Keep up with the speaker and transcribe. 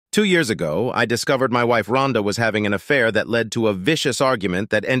2 years ago, I discovered my wife Rhonda was having an affair that led to a vicious argument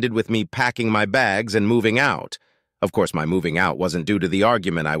that ended with me packing my bags and moving out. Of course, my moving out wasn't due to the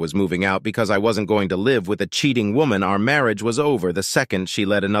argument. I was moving out because I wasn't going to live with a cheating woman. Our marriage was over the second she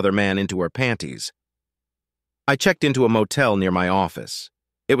let another man into her panties. I checked into a motel near my office.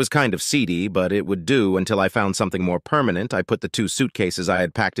 It was kind of seedy, but it would do until I found something more permanent. I put the 2 suitcases I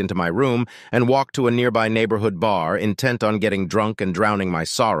had packed into my room and walked to a nearby neighborhood bar, intent on getting drunk and drowning my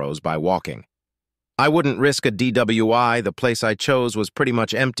sorrows by walking. I wouldn't risk a DWI. The place I chose was pretty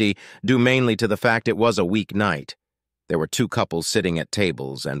much empty, due mainly to the fact it was a weeknight. There were 2 couples sitting at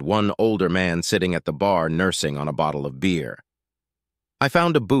tables and one older man sitting at the bar nursing on a bottle of beer. I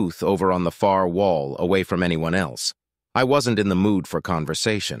found a booth over on the far wall, away from anyone else. I wasn't in the mood for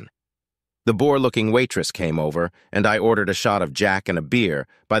conversation. The bored-looking waitress came over, and I ordered a shot of Jack and a beer.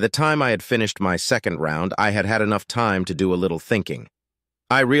 By the time I had finished my second round, I had had enough time to do a little thinking.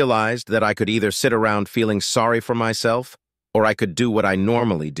 I realized that I could either sit around feeling sorry for myself, or I could do what I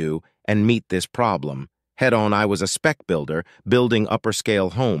normally do and meet this problem. Head-on, I was a spec builder, building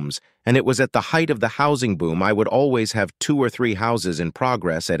upper-scale homes, and it was at the height of the housing boom. I would always have 2 or 3 houses in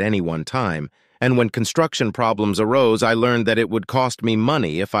progress at any one time, and when construction problems arose, I learned that it would cost me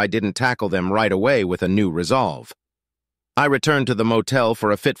money if I didn't tackle them right away with a new resolve. I returned to the motel for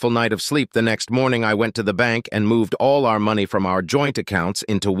a fitful night of sleep. The next morning, I went to the bank and moved all our money from our joint accounts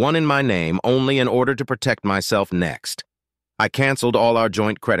into one in my name, only in order to protect myself next. I canceled all our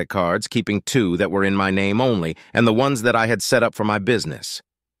joint credit cards, keeping 2 that were in my name only, and the ones that I had set up for my business.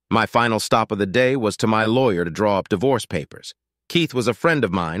 My final stop of the day was to my lawyer to draw up divorce papers. Keith was a friend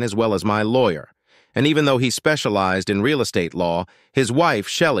of mine as well as my lawyer, and even though he specialized in real estate law, his wife,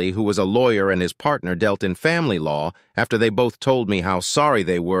 Shelley, who was a lawyer, and his partner dealt in family law, after they both told me how sorry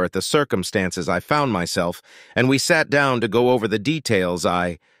they were at the circumstances I found myself, and we sat down to go over the details,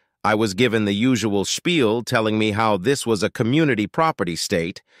 I was given the usual spiel telling me how this was a community property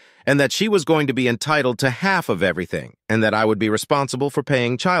state, and that she was going to be entitled to half of everything, and that I would be responsible for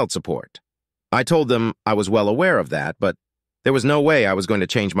paying child support. I told them I was well aware of that, but there was no way I was going to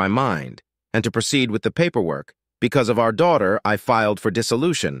change my mind and to proceed with the paperwork. Because of our daughter, I filed for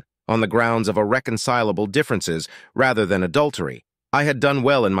dissolution on the grounds of irreconcilable differences rather than adultery. I had done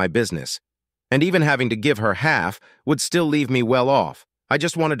well in my business, and even having to give her half would still leave me well off. I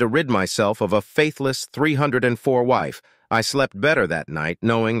just wanted to rid myself of a faithless 304 wife. I slept better that night,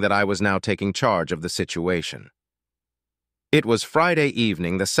 knowing that I was now taking charge of the situation. It was Friday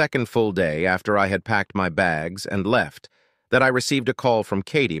evening, the second full day after I had packed my bags and left, that I received a call from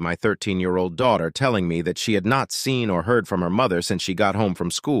Katie, my 13-year-old daughter, telling me that she had not seen or heard from her mother since she got home from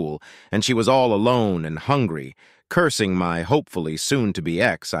school, and she was all alone and hungry. Cursing my hopefully soon-to-be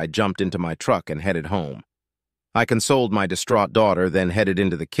ex, I jumped into my truck and headed home. I consoled my distraught daughter, then headed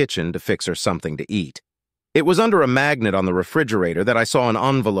into the kitchen to fix her something to eat. It was under a magnet on the refrigerator that I saw an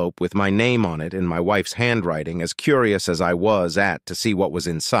envelope with my name on it in my wife's handwriting, as curious as I was to see what was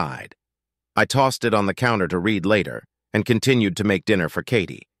inside. I tossed it on the counter to read later, and continued to make dinner for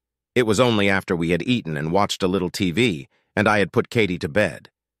Katie. It was only after we had eaten and watched a little TV, and I had put Katie to bed.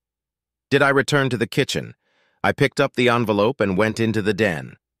 Did I return to the kitchen? I picked up the envelope and went into the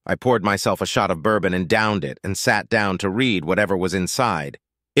den. I poured myself a shot of bourbon and downed it and sat down to read whatever was inside.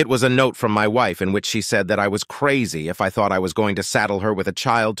 It was a note from my wife in which she said that I was crazy if I thought I was going to saddle her with a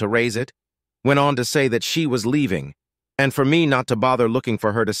child to raise it. Went on to say that she was leaving, and for me not to bother looking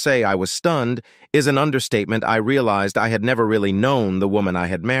for her to say I was stunned is an understatement. I realized I had never really known the woman I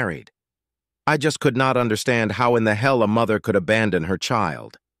had married. I just could not understand how in the hell a mother could abandon her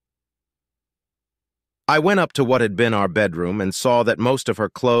child. I went up to what had been our bedroom and saw that most of her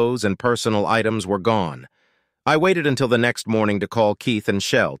clothes and personal items were gone. I waited until the next morning to call Keith and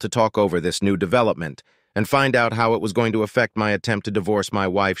Shell to talk over this new development and find out how it was going to affect my attempt to divorce my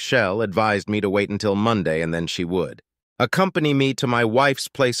wife. Shell advised me to wait until Monday, and then she would accompany me to my wife's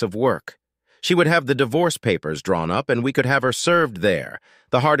place of work. She would have the divorce papers drawn up, and we could have her served there.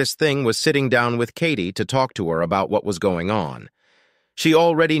 The hardest thing was sitting down with Katie to talk to her about what was going on. She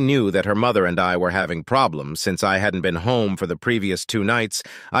already knew that her mother and I were having problems. Since I hadn't been home for the previous 2 nights,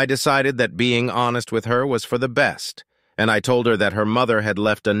 I decided that being honest with her was for the best, and I told her that her mother had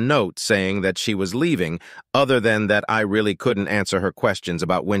left a note saying that she was leaving, other than that I really couldn't answer her questions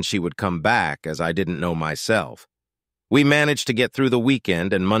about when she would come back, as I didn't know myself. We managed to get through the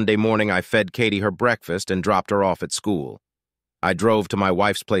weekend, and Monday morning I fed Katie her breakfast and dropped her off at school. I drove to my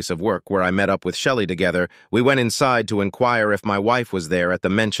wife's place of work, where I met up with Shelley together. We went inside to inquire if my wife was there. At the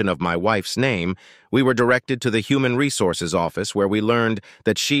mention of my wife's name, we were directed to the Human Resources office, where we learned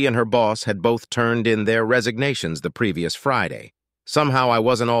that she and her boss had both turned in their resignations the previous Friday. Somehow I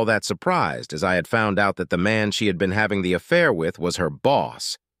wasn't all that surprised, as I had found out that the man she had been having the affair with was her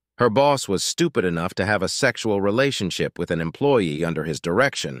boss. Her boss was stupid enough to have a sexual relationship with an employee under his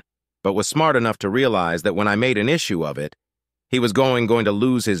direction, but was smart enough to realize that when I made an issue of it, he was going to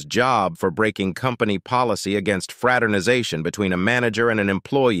lose his job for breaking company policy against fraternization between a manager and an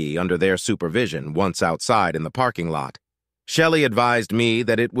employee under their supervision once outside in the parking lot. Shelley advised me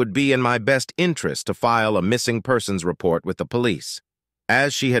that it would be in my best interest to file a missing persons report with the police.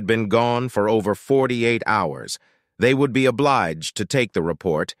 As she had been gone for over 48 hours, they would be obliged to take the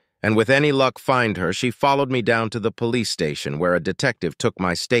report, and with any luck find her. She followed me down to the police station where a detective took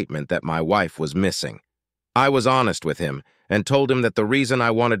my statement that my wife was missing. I was honest with him and told him that the reason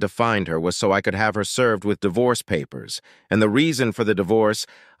I wanted to find her was so I could have her served with divorce papers, and the reason for the divorce,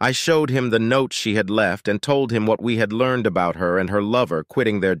 I showed him the note she had left and told him what we had learned about her and her lover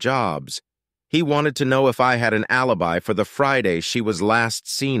quitting their jobs. He wanted to know if I had an alibi for the Friday she was last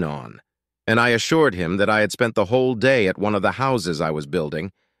seen on, and I assured him that I had spent the whole day at one of the houses I was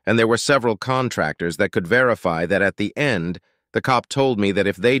building, and there were several contractors that could verify that at the end, the cop told me that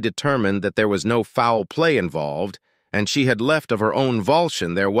if they determined that there was no foul play involved, and she had left of her own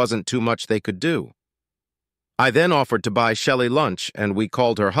volition, there wasn't too much they could do. I then offered to buy Shelley lunch, and we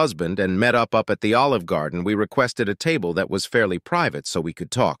called her husband and met up at the Olive Garden. We requested a table that was fairly private so we could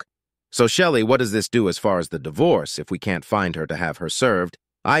talk. So, Shelley, what does this do as far as the divorce if we can't find her to have her served?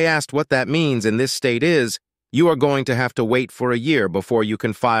 I asked what that means in this state is, you are going to have to wait for a year before you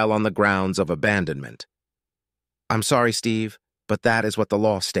can file on the grounds of abandonment. I'm sorry, Steve, but that is what the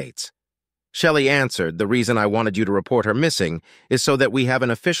law states. Shelley answered, the reason I wanted you to report her missing is so that we have an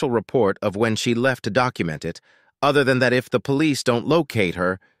official report of when she left to document it, other than that if the police don't locate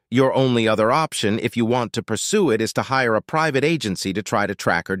her, your only other option if you want to pursue it is to hire a private agency to try to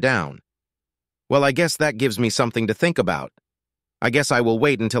track her down. Well, I guess that gives me something to think about. I guess I will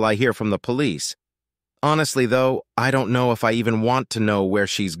wait until I hear from the police. Honestly, though, I don't know if I even want to know where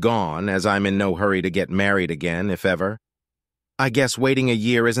she's gone, as I'm in no hurry to get married again, if ever. I guess waiting a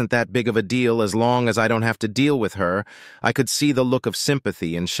year isn't that big of a deal as long as I don't have to deal with her. I could see the look of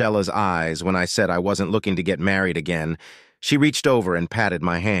sympathy in Shella's eyes when I said I wasn't looking to get married again. She reached over and patted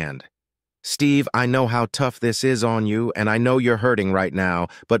my hand. Steve, I know how tough this is on you, and I know you're hurting right now,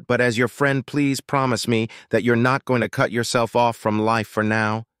 but as your friend, please promise me that you're not going to cut yourself off from life for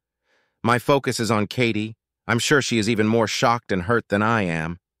now. My focus is on Katie. I'm sure she is even more shocked and hurt than I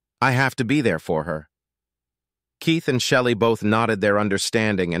am. I have to be there for her. Keith and Shelley both nodded their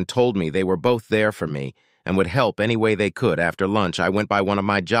understanding and told me they were both there for me and would help any way they could. After lunch, I went by one of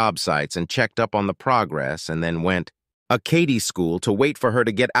my job sites and checked up on the progress and then went a Katie school to wait for her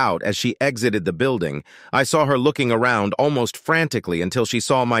to get out. As she exited the building, I saw her looking around almost frantically until she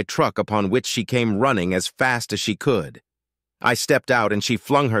saw my truck, upon which she came running as fast as she could. I stepped out and she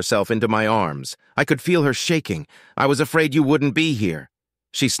flung herself into my arms. I could feel her shaking. I was afraid you wouldn't be here.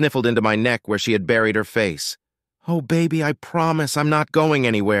 She sniffled into my neck where she had buried her face. Oh, baby, I promise I'm not going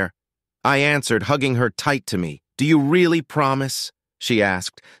anywhere. I answered, hugging her tight to me. Do you really promise? She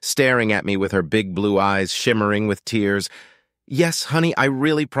asked, staring at me with her big blue eyes shimmering with tears. Yes, honey, I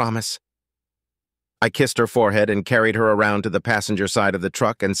really promise. I kissed her forehead and carried her around to the passenger side of the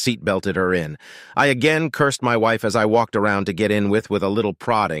truck and seat-belted her in. I again cursed my wife as I walked around to get in with a little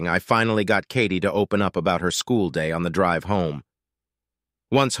prodding. I finally got Katie to open up about her school day on the drive home.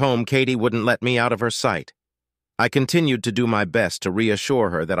 Once home, Katie wouldn't let me out of her sight. I continued to do my best to reassure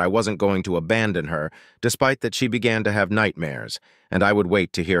her that I wasn't going to abandon her, despite that she began to have nightmares, and I would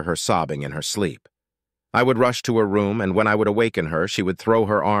wait to hear her sobbing in her sleep. I would rush to her room, and when I would awaken her, she would throw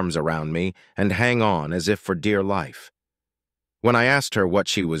her arms around me and hang on as if for dear life. When I asked her what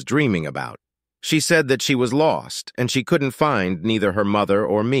she was dreaming about, she said that she was lost, and she couldn't find neither her mother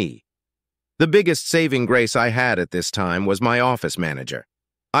or me. The biggest saving grace I had at this time was my office manager.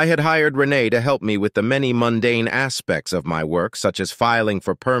 I had hired Renee to help me with the many mundane aspects of my work, such as filing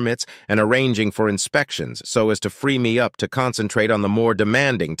for permits and arranging for inspections, so as to free me up to concentrate on the more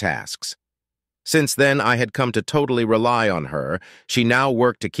demanding tasks. Since then, I had come to totally rely on her. She now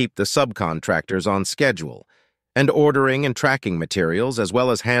worked to keep the subcontractors on schedule, and ordering and tracking materials, as well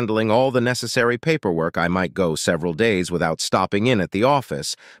as handling all the necessary paperwork. I might go several days without stopping in at the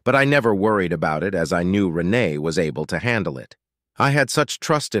office, but I never worried about it as I knew Renee was able to handle it. I had such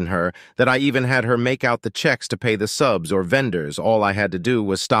trust in her that I even had her make out the checks to pay the subs or vendors. All I had to do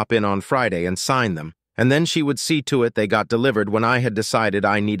was stop in on Friday and sign them, and then she would see to it they got delivered when I had decided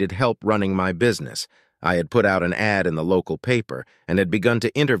I needed help running my business. I had put out an ad in the local paper and had begun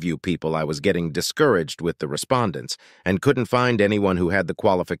to interview people. I was getting discouraged with the respondents and couldn't find anyone who had the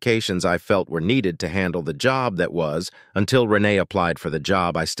qualifications I felt were needed to handle the job that was, until Renee applied for the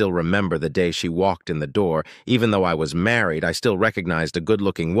job. I still remember the day she walked in the door. Even though I was married, I still recognized a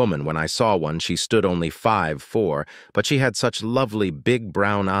good-looking woman when I saw one. She stood only 5'4", but she had such lovely big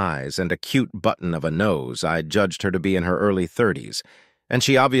brown eyes and a cute button of a nose. I judged her to be in her early 30s, and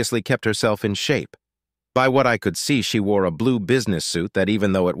she obviously kept herself in shape. By what I could see, she wore a blue business suit that,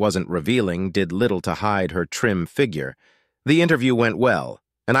 even though it wasn't revealing, did little to hide her trim figure. The interview went well,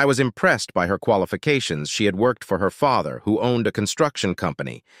 and I was impressed by her qualifications. She had worked for her father, who owned a construction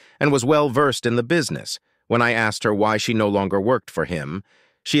company, and was well-versed in the business. When I asked her why she no longer worked for him,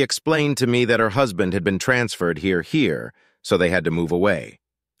 she explained to me that her husband had been transferred here, so they had to move away.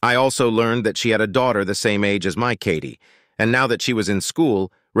 I also learned that she had a daughter the same age as my Katie, and now that she was in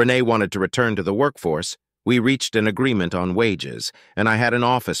school, Renee wanted to return to the workforce. We reached an agreement on wages, and I had an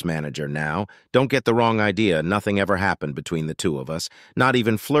office manager now. Don't get the wrong idea, nothing ever happened between the two of us, not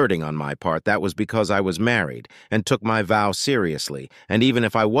even flirting on my part. That was because I was married and took my vow seriously, and even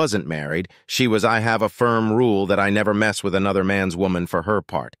if I wasn't married, I have a firm rule that I never mess with another man's woman for her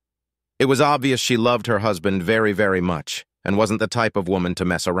part. It was obvious she loved her husband very, very much, and wasn't the type of woman to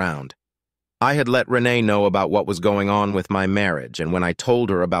mess around. I had let Renee know about what was going on with my marriage, and when I told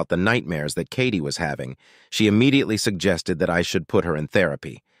her about the nightmares that Katie was having, she immediately suggested that I should put her in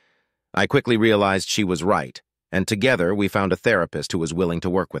therapy. I quickly realized she was right, and together we found a therapist who was willing to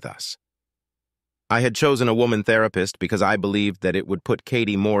work with us. I had chosen a woman therapist because I believed that it would put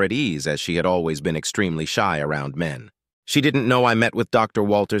Katie more at ease, as she had always been extremely shy around men. She didn't know I met with Dr.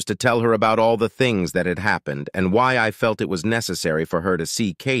 Walters to tell her about all the things that had happened and why I felt it was necessary for her to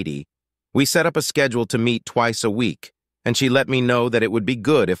see Katie. We set up a schedule to meet twice a week, and she let me know that it would be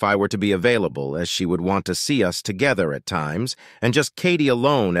good if I were to be available, as she would want to see us together at times, and just Katie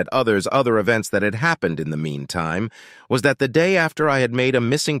alone at other events that had happened in the meantime. Was that the day after I had made a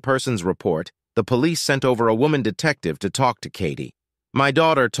missing persons report, the police sent over a woman detective to talk to Katie. My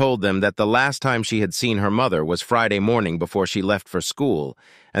daughter told them that the last time she had seen her mother was Friday morning before she left for school,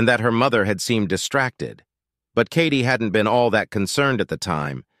 and that her mother had seemed distracted. But Katie hadn't been all that concerned at the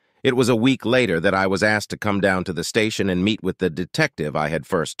time. It was a week later that I was asked to come down to the station and meet with the detective I had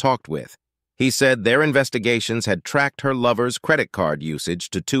first talked with. He said their investigations had tracked her lover's credit card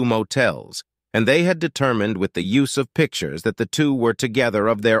usage to 2 motels, and they had determined with the use of pictures that the two were together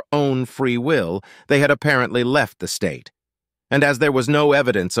of their own free will. They had apparently left the state. And as there was no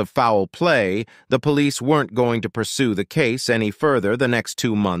evidence of foul play, the police weren't going to pursue the case any further. The next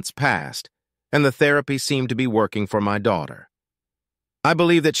 2 months passed, and the therapy seemed to be working for my daughter. I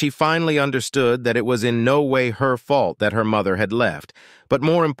believe that she finally understood that it was in no way her fault that her mother had left, but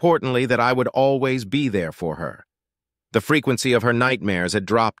more importantly that I would always be there for her. The frequency of her nightmares had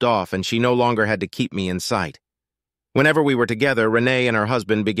dropped off, and she no longer had to keep me in sight. Whenever we were together, Renee and her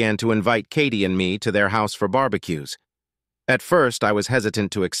husband began to invite Katie and me to their house for barbecues. At first, I was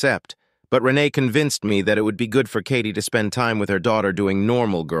hesitant to accept, but Renee convinced me that it would be good for Katie to spend time with her daughter doing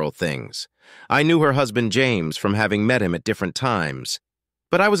normal girl things. I knew her husband James from having met him at different times,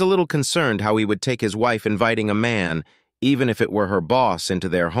 but I was a little concerned how he would take his wife inviting a man, even if it were her boss, into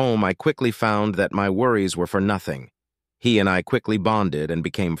their home. I quickly found that my worries were for nothing. He and I quickly bonded and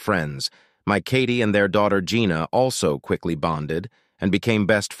became friends. My Katie and their daughter Gina also quickly bonded and became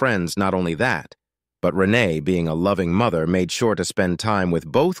best friends. Not only that, but Renee, being a loving mother, made sure to spend time with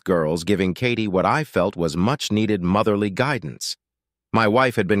both girls, giving Katie what I felt was much-needed motherly guidance. My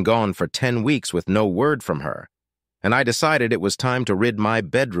wife had been gone for 10 weeks with no word from her, and I decided it was time to rid my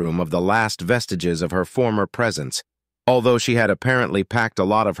bedroom of the last vestiges of her former presence. Although she had apparently packed a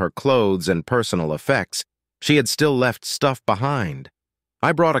lot of her clothes and personal effects, she had still left stuff behind.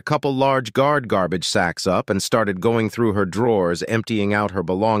 I brought a couple large garbage sacks up and started going through her drawers, emptying out her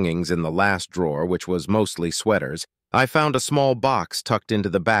belongings. In the last drawer, which was mostly sweaters, I found a small box tucked into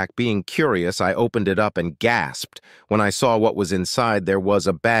the back. Being curious, I opened it up and gasped when I saw what was inside. There was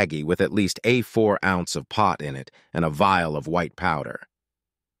a baggie with at least a 4-ounce of pot in it and a vial of white powder.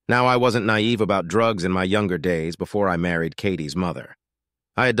 Now, I wasn't naive about drugs in my younger days before I married Katie's mother.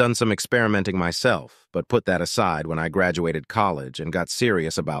 I had done some experimenting myself, but put that aside when I graduated college and got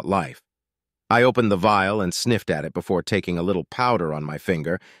serious about life. I opened the vial and sniffed at it before taking a little powder on my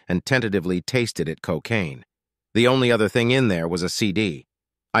finger and tentatively tasted it cocaine. The only other thing in there was a CD.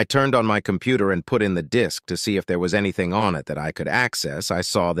 I turned on my computer and put in the disc to see if there was anything on it that I could access. I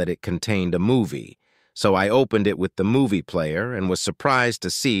saw that it contained a movie, so I opened it with the movie player and was surprised to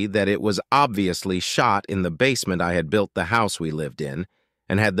see that it was obviously shot in the basement I had built the house we lived in,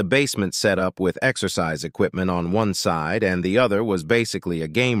 and had the basement set up with exercise equipment on one side, and the other was basically a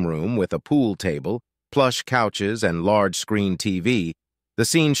game room with a pool table, plush couches, and large screen TV. The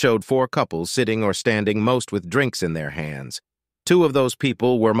scene showed 4 couples sitting or standing, most with drinks in their hands. 2 of those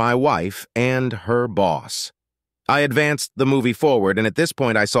people were my wife and her boss. I advanced the movie forward, and at this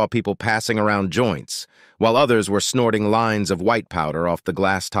point I saw people passing around joints, while others were snorting lines of white powder off the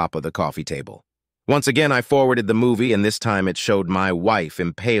glass top of the coffee table. Once again, I forwarded the movie, and this time it showed my wife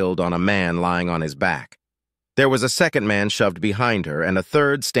impaled on a man lying on his back. There was a second man shoved behind her, and a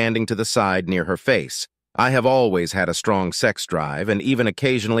third standing to the side near her face. I have always had a strong sex drive, and even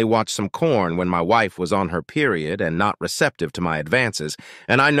occasionally watched some porn when my wife was on her period and not receptive to my advances,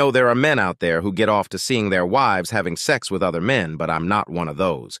 and I know there are men out there who get off to seeing their wives having sex with other men, but I'm not one of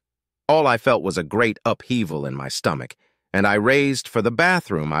those. All I felt was a great upheaval in my stomach, and I raised for the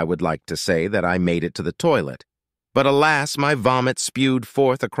bathroom. I would like to say that I made it to the toilet. But alas, my vomit spewed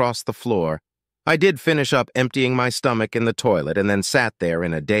forth across the floor. I did finish up emptying my stomach in the toilet and then sat there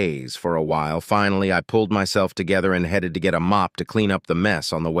in a daze for a while. Finally, I pulled myself together and headed to get a mop to clean up the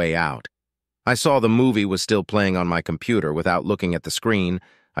mess on the way out. I saw the movie was still playing on my computer. Without looking at the screen,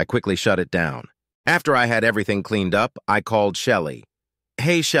 I quickly shut it down. After I had everything cleaned up, I called Shelley.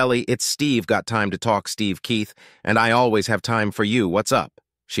 "Hey, Shelley, it's Steve. Got time to talk, Steve Keith, and I always have time for you. What's up?"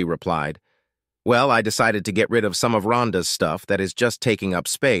 she replied. "Well, I decided to get rid of some of Rhonda's stuff that is just taking up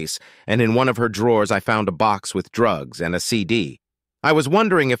space, and in one of her drawers I found a box with drugs and a CD. I was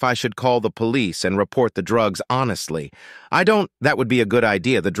wondering if I should call the police and report the drugs honestly. That would be a good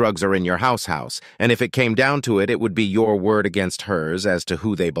idea. The drugs are in your house, and if it came down to it, it would be your word against hers as to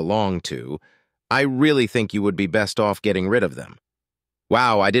who they belong to. I really think you would be best off getting rid of them."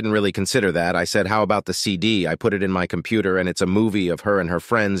 "Wow, I didn't really consider that." I said, "How about the CD? I put it in my computer, and it's a movie of her and her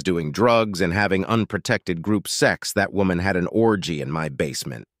friends doing drugs and having unprotected group sex. That woman had an orgy in my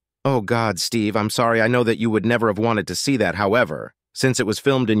basement." "Oh God, Steve, I'm sorry. I know that you would never have wanted to see that. However, since it was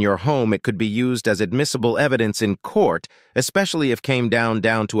filmed in your home, it could be used as admissible evidence in court, especially if came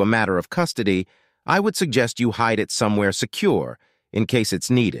down to a matter of custody. I would suggest you hide it somewhere secure, in case it's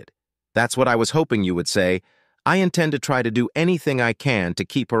needed." "That's what I was hoping you would say. I intend to try to do anything I can to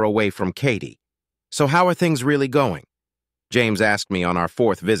keep her away from Katie." "So how are things really going?" James asked me on our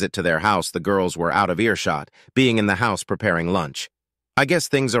 4th visit to their house. The girls were out of earshot, being in the house preparing lunch. "I guess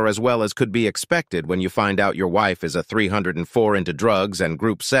things are as well as could be expected when you find out your wife is a 304 into drugs and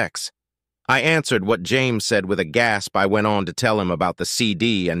group sex." I answered what James said with a gasp. I went on to tell him about the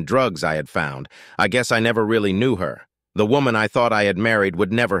CD and drugs I had found. I guess I never really knew her. The woman I thought I had married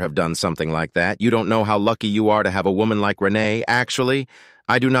would never have done something like that. "You don't know how lucky you are to have a woman like Renee. Actually,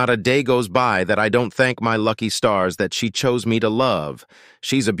 I do not a day goes by that I don't thank my lucky stars that she chose me to love.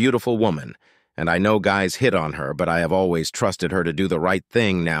 She's a beautiful woman, and I know guys hit on her, but I have always trusted her to do the right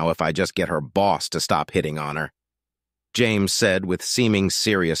thing now if I just get her boss to stop hitting on her," James said with seeming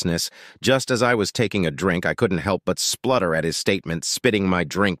seriousness. Just as I was taking a drink, I couldn't help but splutter at his statement, spitting my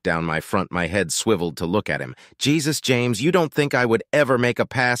drink down my front. My head swiveled to look at him. "Jesus, James, you don't think I would ever make a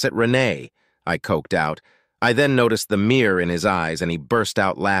pass at Renee?" I coked out. I then noticed the mirror in his eyes, and he burst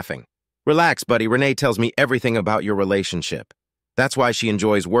out laughing. "Relax, buddy. Renee tells me everything about your relationship. That's why she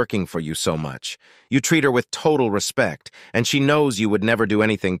enjoys working for you so much. You treat her with total respect, and she knows you would never do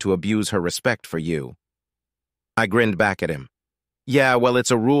anything to abuse her respect for you." I grinned back at him. "Yeah, well,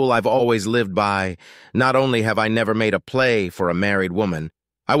 it's a rule I've always lived by. Not only have I never made a play for a married woman,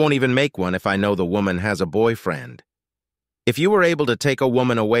 I won't even make one if I know the woman has a boyfriend. If you were able to take a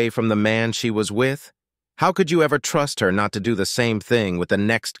woman away from the man she was with, how could you ever trust her not to do the same thing with the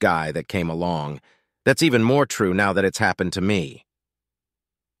next guy that came along? That's even more true now that it's happened to me."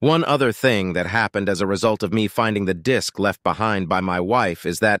 One other thing that happened as a result of me finding the disc left behind by my wife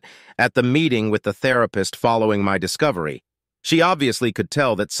is that at the meeting with the therapist following my discovery, she obviously could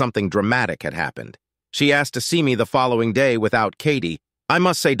tell that something dramatic had happened. She asked to see me the following day without Katie. I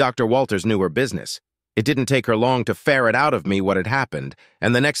must say Dr. Walters knew her business. It didn't take her long to ferret out of me what had happened,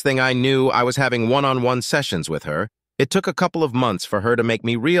 and the next thing I knew, I was having one-on-one sessions with her. It took a couple of months for her to make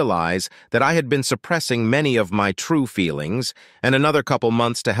me realize that I had been suppressing many of my true feelings, and another couple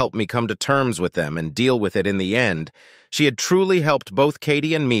months to help me come to terms with them and deal with it in the end. She had truly helped both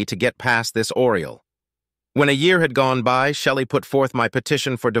Katie and me to get past this ordeal. When a year had gone by, Shelley put forth my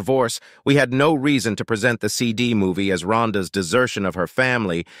petition for divorce. We had no reason to present the CD movie as Rhonda's desertion of her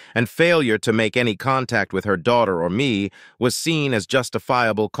family and failure to make any contact with her daughter or me was seen as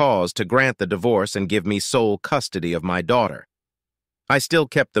justifiable cause to grant the divorce and give me sole custody of my daughter. I still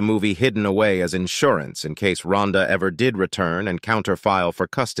kept the movie hidden away as insurance in case Rhonda ever did return and counterfile for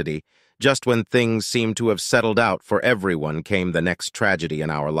custody. Just when things seemed to have settled out for everyone came the next tragedy in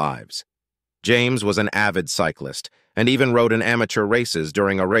our lives. James was an avid cyclist, and even rode in amateur races.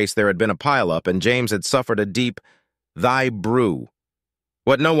 During a race there had been a pileup, and James had suffered a deep thigh bruise.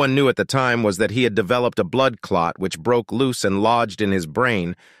 What no one knew at the time was that he had developed a blood clot which broke loose and lodged in his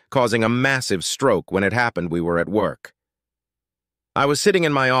brain, causing a massive stroke. When it happened, we were at work. I was sitting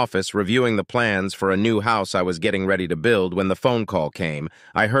in my office reviewing the plans for a new house I was getting ready to build when the phone call came.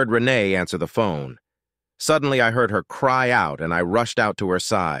 I heard Renee answer the phone. Suddenly I heard her cry out, and I rushed out to her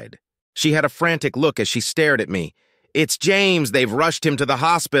side. She had a frantic look as she stared at me. "It's James! They've rushed him to the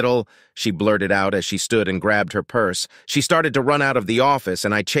hospital!" she blurted out as she stood and grabbed her purse. She started to run out of the office,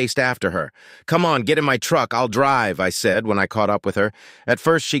 and I chased after her. "Come on, get in my truck, I'll drive," I said when I caught up with her. At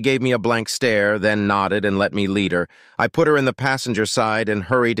first she gave me a blank stare, then nodded and let me lead her. I put her in the passenger side and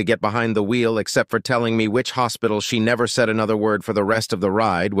hurried to get behind the wheel, except for telling me which hospital. She never said another word for the rest of the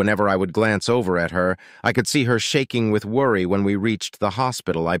ride. Whenever I would glance over at her, I could see her shaking with worry. When we reached the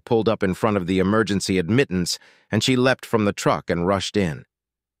hospital, I pulled up in front of the emergency admittance, and she leapt from the truck and rushed in.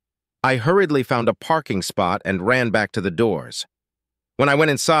 I hurriedly found a parking spot and ran back to the doors. When I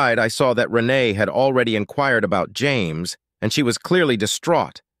went inside, I saw that Renee had already inquired about James, and she was clearly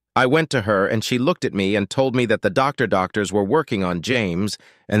distraught. I went to her, and she looked at me and told me that the doctors were working on James,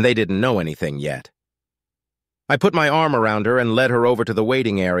 and they didn't know anything yet. I put my arm around her and led her over to the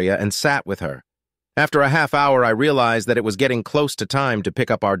waiting area and sat with her. After a half hour, I realized that it was getting close to time to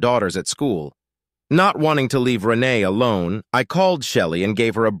pick up our daughters at school. Not wanting to leave Renee alone, I called Shelley and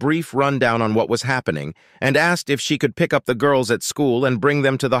gave her a brief rundown on what was happening and asked if she could pick up the girls at school and bring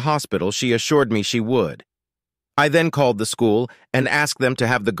them to the hospital. She assured me she would. I then called the school and asked them to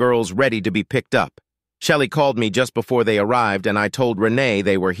have the girls ready to be picked up. Shelley called me just before they arrived, and I told Renee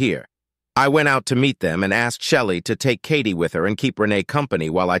they were here. I went out to meet them and asked Shelley to take Katie with her and keep Renee company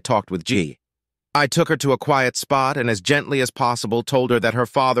while I talked with G. I took her to a quiet spot and as gently as possible told her that her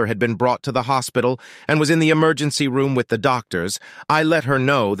father had been brought to the hospital and was in the emergency room with the doctors. I let her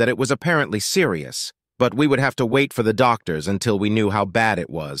know that it was apparently serious, but we would have to wait for the doctors until we knew how bad it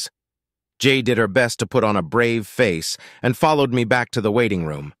was. Jay did her best to put on a brave face and followed me back to the waiting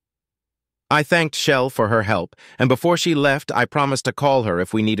room. I thanked Shell for her help, and before she left, I promised to call her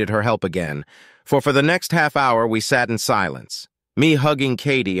if we needed her help again, for the next half hour we sat in silence. Me hugging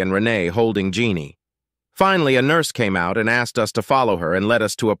Katie and Renee holding Jeannie. Finally, a nurse came out and asked us to follow her and led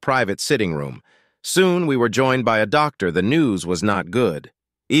us to a private sitting room. Soon, we were joined by a doctor. The news was not good.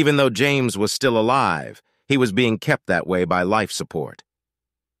 Even though James was still alive, he was being kept that way by life support.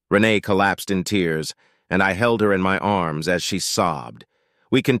 Renee collapsed in tears, and I held her in my arms as she sobbed.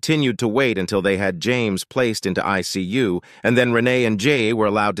 We continued to wait until they had James placed into ICU, and then Renee and Jay were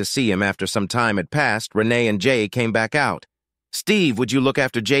allowed to see him. After some time had passed, Renee and Jay came back out. "Steve, would you look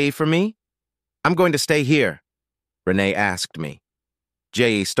after Jay for me?" "I'm going to stay here," Renee asked me.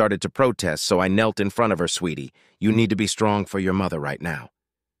 Jay started to protest, so I knelt in front of her. "Sweetie, you need to be strong for your mother right now.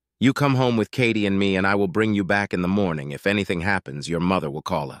 You come home with Katie and me, and I will bring you back in the morning. If anything happens, your mother will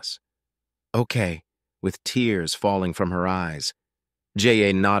call us." "Okay," with tears falling from her eyes.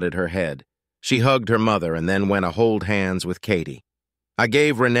 J.A. nodded her head. She hugged her mother and then went to hold hands with Katie. I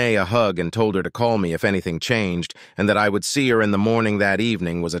gave Renee a hug and told her to call me if anything changed, and that I would see her in the morning. That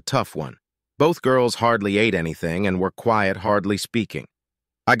evening was a tough one. Both girls hardly ate anything and were quiet, hardly speaking.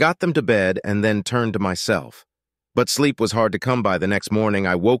 I got them to bed and then turned to myself. But sleep was hard to come by. The next morning,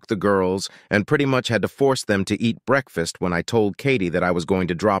 I woke the girls and pretty much had to force them to eat breakfast when I told Katie that I was going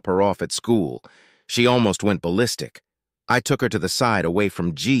to drop her off at school. She almost went ballistic. I took her to the side away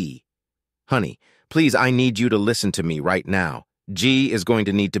from G. "Honey, please, I need you to listen to me right now. G is going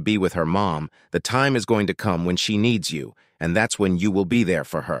to need to be with her mom. The time is going to come when she needs you, and that's when you will be there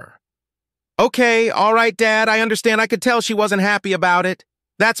for her." "Okay, all right, Dad, I understand. I could tell she wasn't happy about it.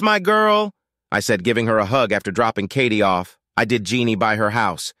 That's my girl," I said, giving her a hug after dropping Katie off. I did Jeannie by her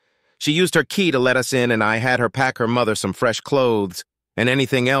house. She used her key to let us in, and I had her pack her mother some fresh clothes and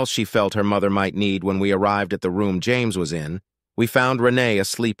anything else she felt her mother might need. When we arrived at the room James was in, we found Renee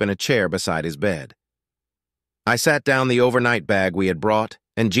asleep in a chair beside his bed. I sat down the overnight bag we had brought,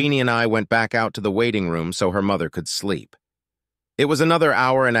 and Jeannie and I went back out to the waiting room so her mother could sleep. It was another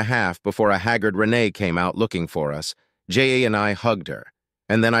hour and a half before a haggard Renee came out looking for us. J.A. and I hugged her,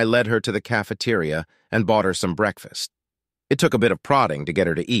 and then I led her to the cafeteria and bought her some breakfast. It took a bit of prodding to get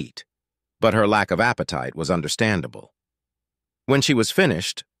her to eat, but her lack of appetite was understandable. When she was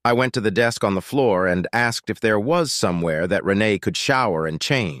finished, I went to the desk on the floor and asked if there was somewhere that Renee could shower and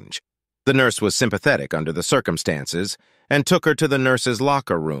change. The nurse was sympathetic under the circumstances and took her to the nurse's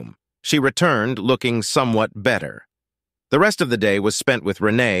locker room. She returned looking somewhat better. The rest of the day was spent with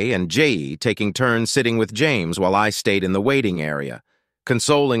Renee and Jay taking turns sitting with James while I stayed in the waiting area.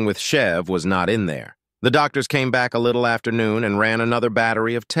 Consoling with Chev was not in there. The doctors came back a little after noon and ran another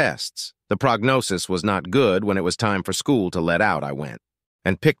battery of tests. The prognosis was not good. When it was time for school to let out, I went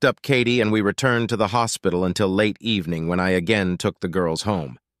and picked up Katie, and we returned to the hospital until late evening when I again took the girls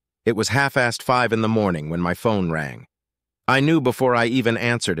home. It was 5:30 in the morning when my phone rang. I knew before I even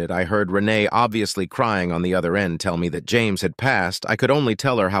answered it. I heard Renee, obviously crying on the other end, tell me that James had passed. I could only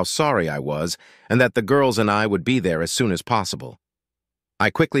tell her how sorry I was and that the girls and I would be there as soon as possible. I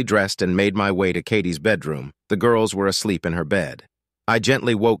quickly dressed and made my way to Katie's bedroom. The girls were asleep in her bed. I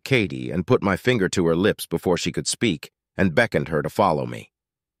gently woke Katie and put my finger to her lips before she could speak and beckoned her to follow me.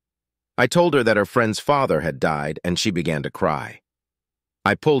 I told her that her friend's father had died, and she began to cry.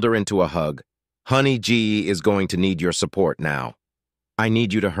 I pulled her into a hug. "Honey, G is going to need your support now. I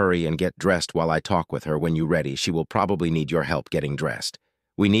need you to hurry and get dressed while I talk with her. When you're ready, she will probably need your help getting dressed.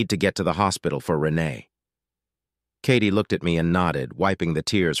 We need to get to the hospital for Renee." Katie looked at me and nodded, wiping the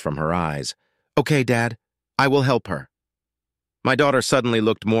tears from her eyes. "Okay, Dad, I will help her." My daughter suddenly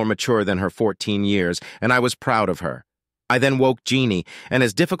looked more mature than her 14 years, and I was proud of her. I then woke Jeannie, and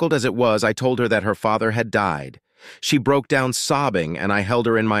as difficult as it was, I told her that her father had died. She broke down sobbing, and I held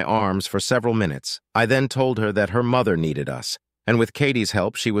her in my arms for several minutes. I then told her that her mother needed us, and with Katie's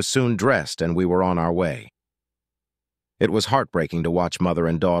help, she was soon dressed and we were on our way. It was heartbreaking to watch mother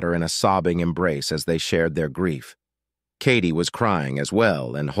and daughter in a sobbing embrace as they shared their grief. Katie was crying as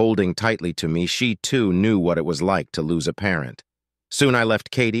well, and holding tightly to me. She too knew what it was like to lose a parent. Soon I left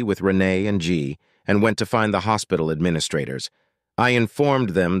Katie with Renee and G and went to find the hospital administrators. I informed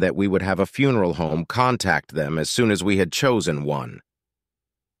them that we would have a funeral home contact them as soon as we had chosen one.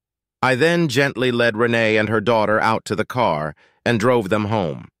 I then gently led Renee and her daughter out to the car and drove them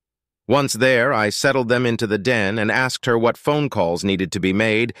home. Once there, I settled them into the den and asked her what phone calls needed to be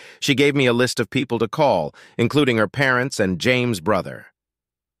made. She gave me a list of people to call, including her parents and James' brother.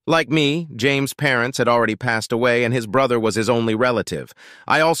 Like me, James' parents had already passed away and his brother was his only relative.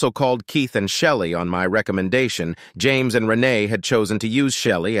 I also called Keith and Shelley on my recommendation. James and Renee had chosen to use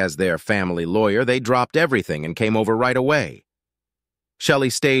Shelley as their family lawyer. They dropped everything and came over right away.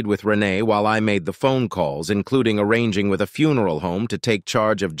 Shelley stayed with Renee while I made the phone calls, including arranging with a funeral home to take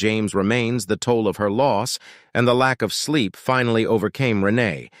charge of James' remains. The toll of her loss and the lack of sleep finally overcame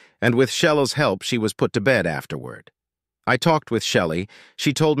Renee, and with Shelley's help, she was put to bed afterward. I talked with Shelley.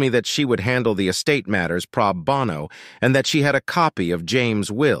 She told me that she would handle the estate matters pro bono and that she had a copy of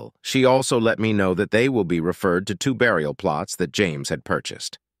James' will. She also let me know that they will be referred to 2 burial plots that James had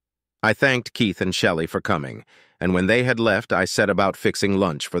purchased. I thanked Keith and Shelley for coming, and when they had left, I set about fixing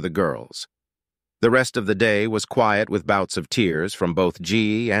lunch for the girls. The rest of the day was quiet with bouts of tears from both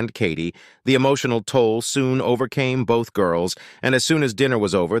G and Katie. The emotional toll soon overcame both girls, and as soon as dinner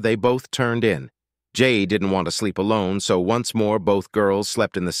was over, they both turned in. Jay didn't want to sleep alone, so once more both girls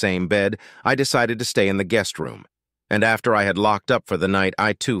slept in the same bed. I decided to stay in the guest room, and after I had locked up for the night,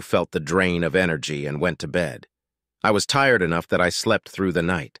 I too felt the drain of energy and went to bed. I was tired enough that I slept through the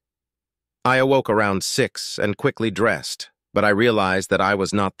night. I awoke around 6 and quickly dressed, but I realized that I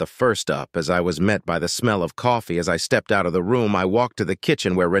was not the first up as I was met by the smell of coffee. As I stepped out of the room, I walked to the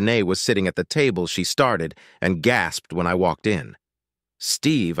kitchen where Renee was sitting at the table she started and gasped when I walked in.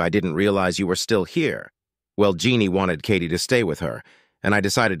 "Steve, I didn't realize you were still here." Well, Jeannie wanted Katie to stay with her, and I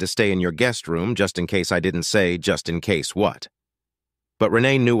decided to stay in your guest room just in case. I didn't say just in case what. But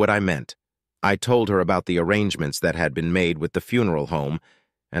Renee knew what I meant. I told her about the arrangements that had been made with the funeral home,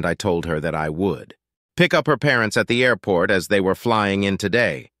 and I told her that I would pick up her parents at the airport as they were flying in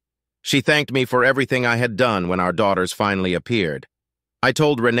today. She thanked me for everything I had done when our daughters finally appeared. I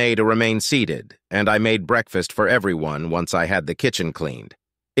told Renee to remain seated, and I made breakfast for everyone once I had the kitchen cleaned.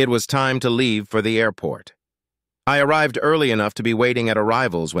 It was time to leave for the airport. I arrived early enough to be waiting at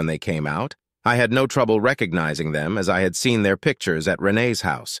arrivals when they came out. I had no trouble recognizing them as I had seen their pictures at Renee's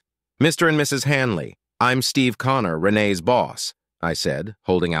house. "Mr. and Mrs. Hanley, I'm Steve Connor, Renee's boss," I said,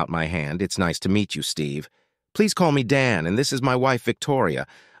 holding out my hand. "It's nice to meet you, Steve. Please call me Dan, and this is my wife, Victoria.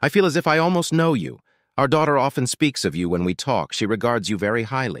 I feel as if I almost know you. Our daughter often speaks of you when we talk. She regards you very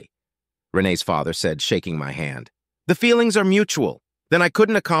highly," Renee's father said, shaking my hand. "The feelings are mutual. Then I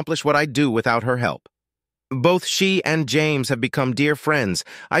couldn't accomplish what I do without her help. Both she and James have become dear friends.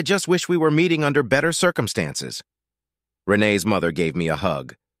 I just wish we were meeting under better circumstances." Renee's mother gave me a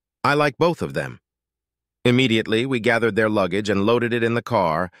hug. "I like both of them." Immediately, we gathered their luggage and loaded it in the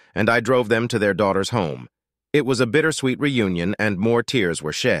car, and I drove them to their daughter's home. It was a bittersweet reunion, and more tears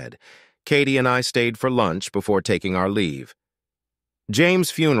were shed. Katie and I stayed for lunch before taking our leave. James'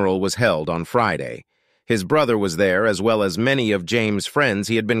 funeral was held on Friday. His brother was there, as well as many of James' friends.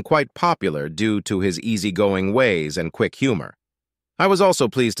 He had been quite popular due to his easygoing ways and quick humor. I was also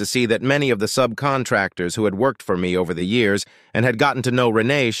pleased to see that many of the subcontractors who had worked for me over the years and had gotten to know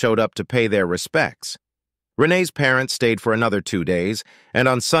Renee showed up to pay their respects. Renee's parents stayed for another 2 days, and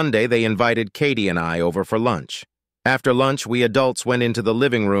on Sunday they invited Katie and I over for lunch. After lunch, we adults went into the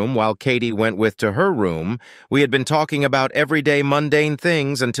living room while Katie went to her room. We had been talking about everyday mundane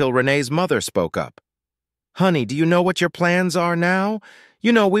things until Renee's mother spoke up. "Honey, do you know what your plans are now?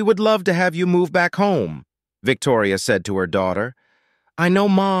 You know, we would love to have you move back home," Victoria said to her daughter. "I know,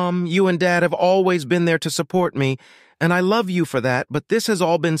 Mom, you and Dad have always been there to support me, and I love you for that, but this has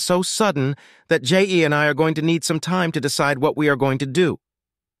all been so sudden that J.E. and I are going to need some time to decide what we are going to do."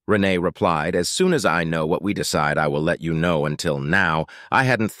 Renee replied, "As soon as I know what we decide, I will let you know. Until now, I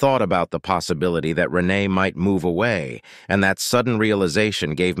hadn't thought about the possibility that Renee might move away, and that sudden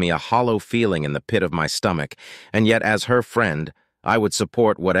realization gave me a hollow feeling in the pit of my stomach, and yet as her friend, I would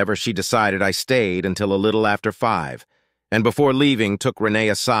support whatever she decided. I stayed until a little after 5. And before leaving, took Renee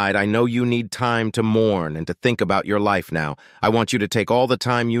aside. "I know you need time to mourn and to think about your life now. I want you to take all the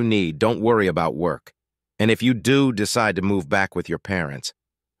time you need. Don't worry about work. And if you do decide to move back with your parents,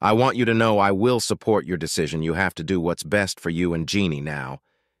 I want you to know I will support your decision. You have to do what's best for you and Jeannie now.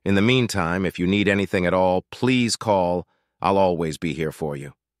 In the meantime, if you need anything at all, please call. I'll always be here for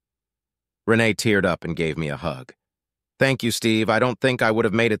you." Renee teared up and gave me a hug. "Thank you, Steve. I don't think I would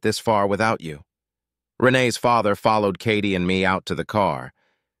have made it this far without you." Renee's father followed Katie and me out to the car.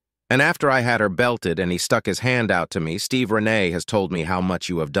 And after I had her belted and he stuck his hand out to me, "Steve, Renee has told me how much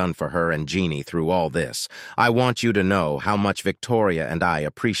you have done for her and Jeannie through all this. I want you to know how much Victoria and I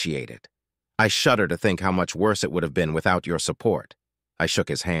appreciate it. I shudder to think how much worse it would have been without your support." I shook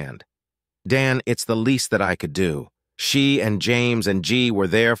his hand. "Dan, it's the least that I could do. She and James and G were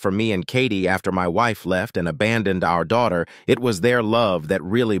there for me and Katie after my wife left and abandoned our daughter. It was their love that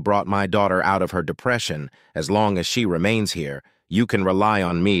really brought my daughter out of her depression. As long as she remains here, you can rely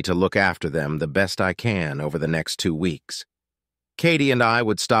on me to look after them the best I can over the next 2 weeks." Katie and I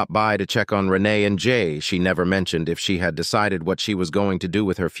would stop by to check on Renee and Jay. She never mentioned if she had decided what she was going to do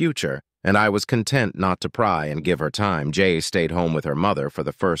with her future, and I was content not to pry and give her time. Jay stayed home with her mother for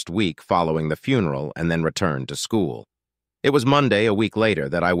the first week following the funeral and then returned to school. It was Monday, a week later,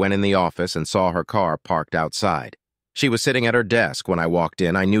 that I went in the office and saw her car parked outside. She was sitting at her desk when I walked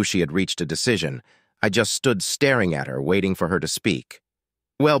in. I knew she had reached a decision. I just stood staring at her, waiting for her to speak.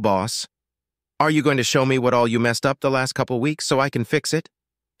 "Well, boss, are you going to show me what all you messed up the last couple weeks so I can fix it?"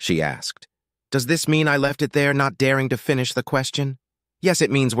 she asked. "Does this mean I left it there, not daring to finish the question?" "Yes,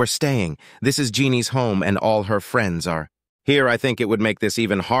 it means we're staying. This is Jeannie's home and all her friends are here. I think it would make this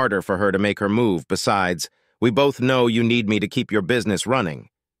even harder for her to make her move. Besides, we both know you need me to keep your business running."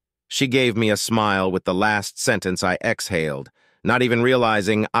 She gave me a smile with the last sentence. I exhaled, not even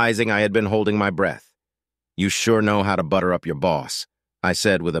realizing I had been holding my breath. "You sure know how to butter up your boss," I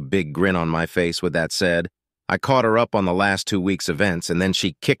said with a big grin on my face. With that said, I caught her up on the last 2 weeks' events, and then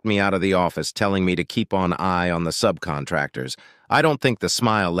she kicked me out of the office, telling me to keep an eye on the subcontractors. I don't think the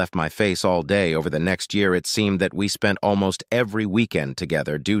smile left my face all day. Over the next year, it seemed that we spent almost every weekend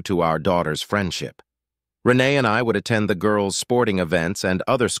together due to our daughter's friendship. Renee and I would attend the girls' sporting events and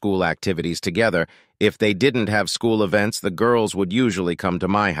other school activities together. If they didn't have school events, the girls would usually come to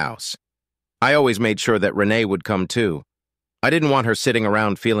my house. I always made sure that Renee would come too. I didn't want her sitting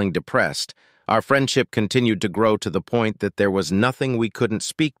around feeling depressed. Our friendship continued to grow to the point that there was nothing we couldn't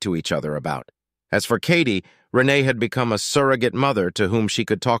speak to each other about. As for Katie, Renee had become a surrogate mother to whom she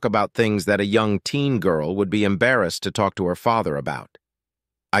could talk about things that a young teen girl would be embarrassed to talk to her father about.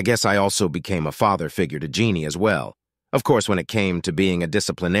 I guess I also became a father figure to Jeannie as well. Of course, when it came to being a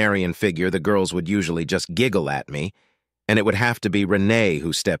disciplinarian figure, the girls would usually just giggle at me, and it would have to be Renee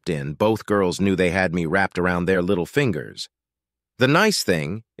who stepped in. Both girls knew they had me wrapped around their little fingers. The nice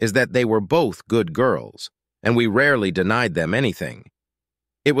thing is that they were both good girls, and we rarely denied them anything.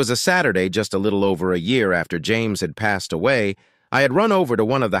 It was a Saturday just a little over a year after James had passed away. I had run over to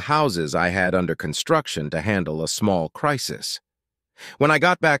one of the houses I had under construction to handle a small crisis. When I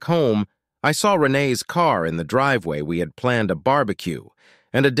got back home, I saw Renee's car in the driveway. We had planned a barbecue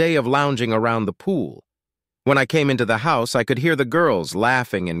and a day of lounging around the pool. When I came into the house, I could hear the girls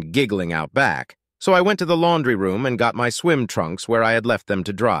laughing and giggling out back, so I went to the laundry room and got my swim trunks where I had left them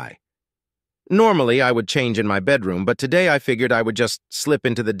to dry. Normally, I would change in my bedroom, but today I figured I would just slip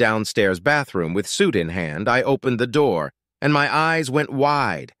into the downstairs bathroom. With suit in hand, I opened the door, and my eyes went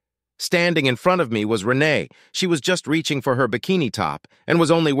wide. Standing in front of me was Renee. She was just reaching for her bikini top and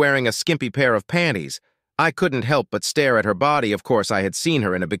was only wearing a skimpy pair of panties. I couldn't help but stare at her body. Of course, I had seen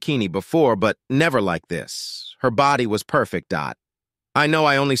her in a bikini before, but never like this. Her body was perfect, Dot. I know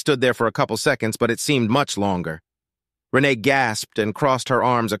I only stood there for a couple seconds, but it seemed much longer. Renee gasped and crossed her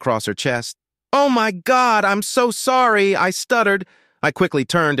arms across her chest. "Oh my God, I'm so sorry," I stuttered. I quickly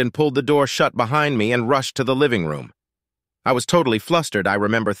turned and pulled the door shut behind me and rushed to the living room. I was totally flustered. I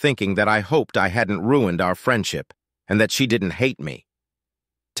remember thinking that I hoped I hadn't ruined our friendship and that she didn't hate me.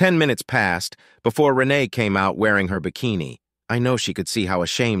 10 minutes passed before Renee came out wearing her bikini. I know she could see how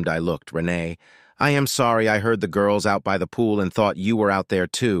ashamed I looked, Renee. "I am sorry I heard the girls out by the pool and thought you were out there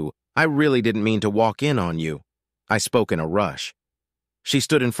too. I really didn't mean to walk in on you." I spoke in a rush. She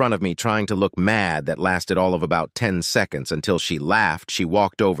stood in front of me trying to look mad. That lasted all of about 10 seconds until she laughed. She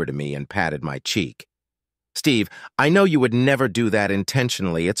walked over to me and patted my cheek. "Steve, I know you would never do that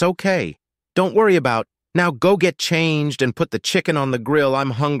intentionally. It's okay. Don't worry about. Now go get changed and put the chicken on the grill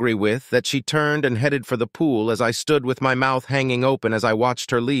I'm hungry with." That she turned and headed for the pool as I stood with my mouth hanging open as I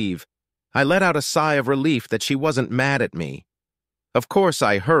watched her leave. I let out a sigh of relief that she wasn't mad at me. Of course,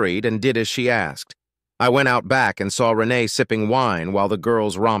 I hurried and did as she asked. I went out back and saw Renee sipping wine while the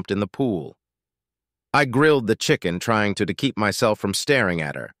girls romped in the pool. I grilled the chicken, trying to keep myself from staring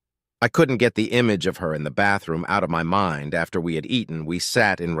at her. I couldn't get the image of her in the bathroom out of my mind. After we had eaten, we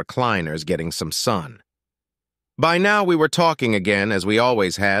sat in recliners getting some sun. By now we were talking again, as we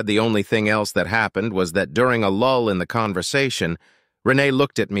always had. The only thing else that happened was that during a lull in the conversation, Renee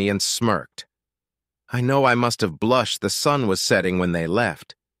looked at me and smirked. I know I must have blushed. The sun was setting when they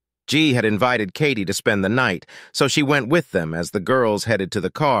left. G had invited Katie to spend the night, so she went with them. As the girls headed to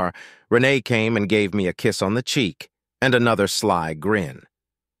the car, Renee came and gave me a kiss on the cheek and another sly grin.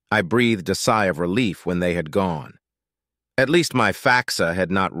 I breathed a sigh of relief when they had gone. At least my faxa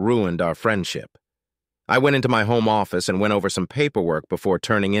had not ruined our friendship. I went into my home office and went over some paperwork before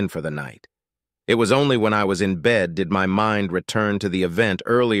turning in for the night. It was only when I was in bed did my mind return to the event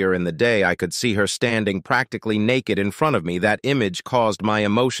earlier in the day. I could see her standing practically naked in front of me. That image caused my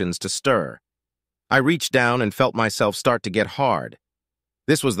emotions to stir. I reached down and felt myself start to get hard.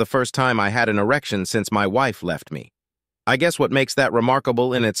 This was the first time I had an erection since my wife left me. I guess what makes that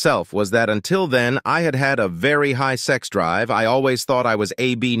remarkable in itself was that until then I had had a very high sex drive. I always thought I was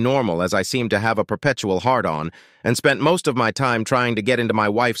AB normal, as I seemed to have a perpetual hard-on, and spent most of my time trying to get into my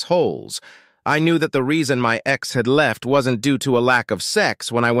wife's holes. I knew that the reason my ex had left wasn't due to a lack of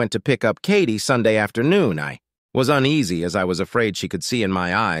sex. When I went to pick up Katie Sunday afternoon, I was uneasy, as I was afraid she could see in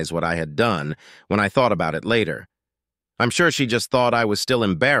my eyes what I had done when I thought about it later. I'm sure she just thought I was still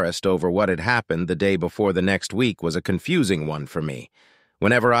embarrassed over what had happened the day before. The next week was a confusing one for me.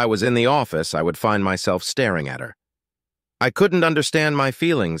 Whenever I was in the office, I would find myself staring at her. I couldn't understand my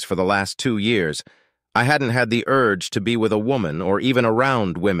feelings for the last 2 years. I hadn't had the urge to be with a woman or even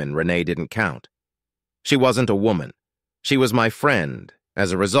around women. Renee didn't count. She wasn't a woman. She was my friend.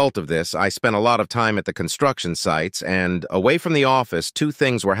 As a result of this, I spent a lot of time at the construction sites, and away from the office, 2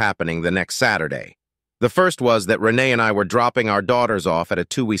 things were happening the next Saturday. The first was that Renee and I were dropping our daughters off at a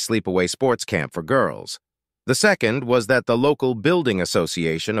 2-week sleepaway sports camp for girls. The second was that the local building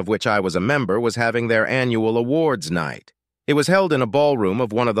association, of which I was a member, was having their annual awards night. It was held in a ballroom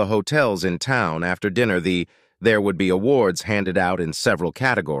of one of the hotels in town. After dinner, there would be awards handed out in several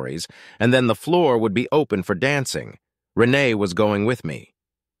categories, and then the floor would be open for dancing. Renee was going with me.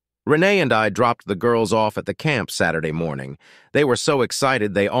 Renee and I dropped the girls off at the camp Saturday morning. They were so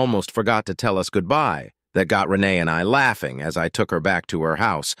excited they almost forgot to tell us goodbye. That got Renee and I laughing as I took her back to her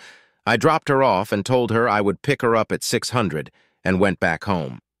house. I dropped her off and told her I would pick her up at 600 and went back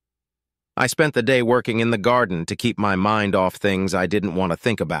home. I spent the day working in the garden to keep my mind off things I didn't want to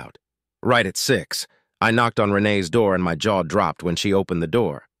think about. Right at 6, I knocked on Renee's door and my jaw dropped when she opened the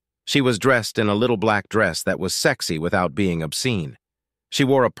door. She was dressed in a little black dress that was sexy without being obscene. She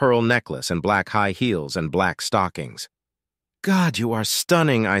wore a pearl necklace and black high heels and black stockings. "God, you are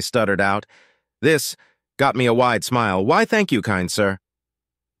stunning," I stuttered out. This got me a wide smile. "Why, thank you, kind sir."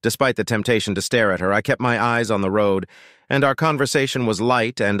 Despite the temptation to stare at her, I kept my eyes on the road, and our conversation was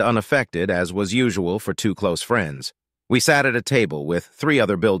light and unaffected, as was usual for 2 close friends. We sat at a table with 3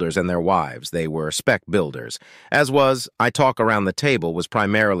 other builders and their wives. They were spec builders. As was, I talk around the table was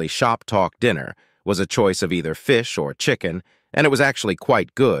primarily shop talk. Dinner was a choice of either fish or chicken, and it was actually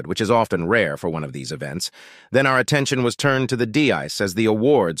quite good, which is often rare for one of these events. Then our attention was turned to the de-ice as the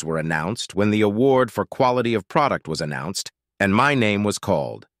awards were announced. When the award for quality of product was announced, and my name was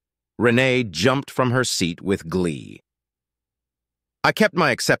called, Renee jumped from her seat with glee. I kept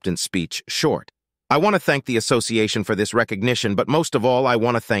my acceptance speech short. I want to thank the association for this recognition, but most of all, I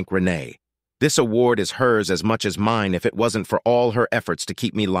want to thank Renee. This award is hers as much as mine if it wasn't for all her efforts to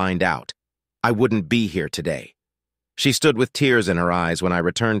keep me lined out. I wouldn't be here today. She stood with tears in her eyes when I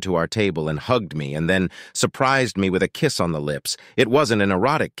returned to our table and hugged me and then surprised me with a kiss on the lips. It wasn't an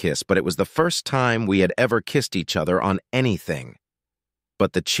erotic kiss, but it was the first time we had ever kissed each other on anything.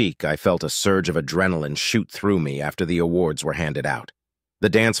 But the cheek, I felt a surge of adrenaline shoot through me after the awards were handed out. The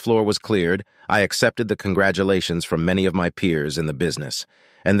dance floor was cleared. I accepted the congratulations from many of my peers in the business,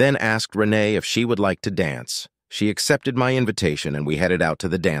 and then asked Renee if she would like to dance. She accepted my invitation and we headed out to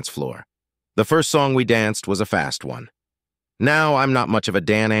the dance floor. The first song we danced was a fast one. Now, I'm not much of a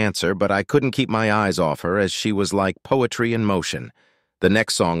dancer, but I couldn't keep my eyes off her as she was like poetry in motion. The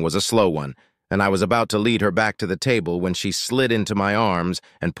next song was a slow one, and I was about to lead her back to the table when she slid into my arms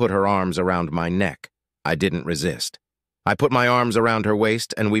and put her arms around my neck. I didn't resist. I put my arms around her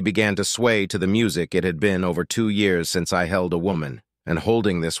waist and we began to sway to the music. It had been over 2 years since I held a woman, and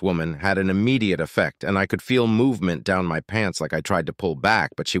holding this woman had an immediate effect, and I could feel movement down my pants like I tried to pull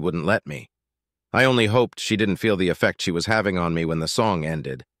back, but she wouldn't let me. I only hoped she didn't feel the effect she was having on me when the song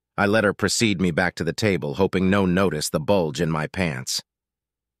ended. I let her precede me back to the table, hoping no one noticed the bulge in my pants.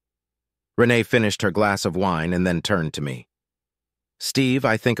 Renee finished her glass of wine and then turned to me. Steve,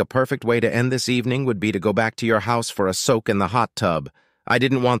 I think a perfect way to end this evening would be to go back to your house for a soak in the hot tub. I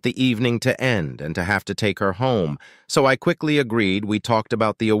didn't want the evening to end and to have to take her home, so I quickly agreed. We talked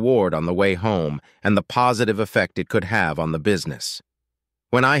about the award on the way home and the positive effect it could have on the business.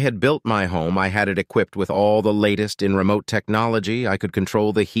 When I had built my home, I had it equipped with all the latest in remote technology. I could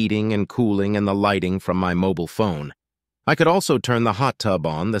control the heating and cooling and the lighting from my mobile phone. I could also turn the hot tub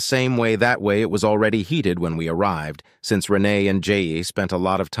on the same way. That way it was already heated when we arrived, since Renee and Jay spent a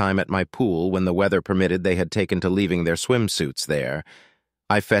lot of time at my pool. When the weather permitted, they had taken to leaving their swimsuits there.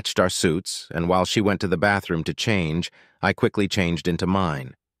 I fetched our suits, and while she went to the bathroom to change, I quickly changed into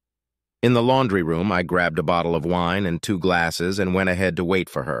mine. In the laundry room, I grabbed a bottle of wine and 2 glasses and went ahead to wait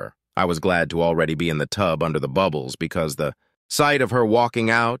for her. I was glad to already be in the tub under the bubbles because the sight of her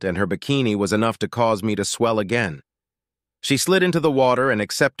walking out and her bikini was enough to cause me to swell again. She slid into the water and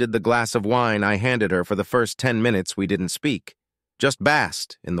accepted the glass of wine I handed her. For the first 10 minutes, we didn't speak, just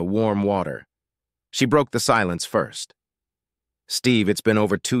basked in the warm water. She broke the silence first. Steve, it's been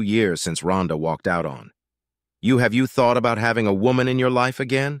over 2 years since Rhonda walked out on. Have you thought about having a woman in your life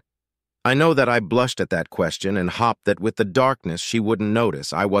again? I know that I blushed at that question and hoped that with the darkness she wouldn't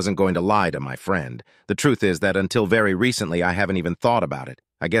notice. I wasn't going to lie to my friend. The truth is that until very recently I haven't even thought about it.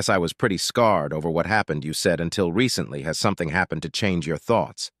 I guess I was pretty scarred over what happened. You said until recently. Has something happened to change your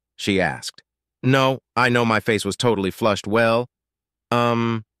thoughts? She asked. No, I know my face was totally flushed. Well,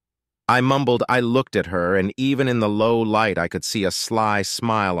 I mumbled. I looked at her, and even in the low light I could see a sly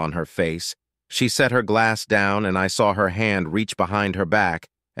smile on her face. She set her glass down, and I saw her hand reach behind her back,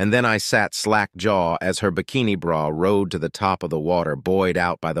 and then I sat slack-jaw as her bikini bra rode to the top of the water. Buoyed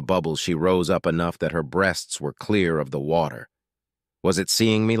out by the bubbles, she rose up enough that her breasts were clear of the water. Was it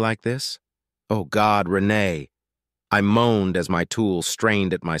seeing me like this? Oh God, Renee! I moaned as my tools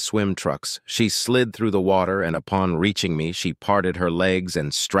strained at my swim trunks. She slid through the water, and upon reaching me, she parted her legs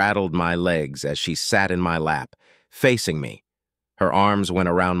and straddled my legs as she sat in my lap, facing me. Her arms went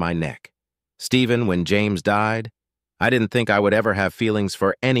around my neck. Stephen, when James died, I didn't think I would ever have feelings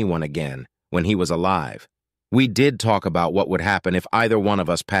for anyone again when he was alive. We did talk about what would happen if either one of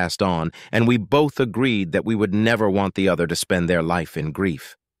us passed on, and we both agreed that we would never want the other to spend their life in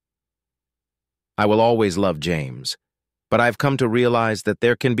grief. I will always love James, but I've come to realize that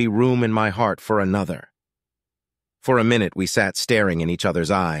there can be room in my heart for another. For a minute, we sat staring in each other's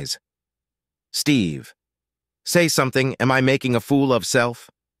eyes. Steve, say something. Am I making a fool of self?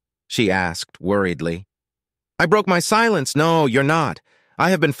 She asked worriedly. I broke my silence. No, you're not.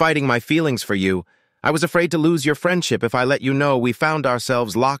 I have been fighting my feelings for you. I was afraid to lose your friendship if I let you know. We found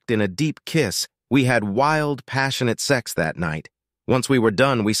ourselves locked in a deep kiss. We had wild, passionate sex that night. Once we were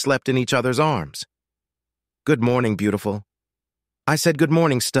done, we slept in each other's arms. Good morning, beautiful. I said good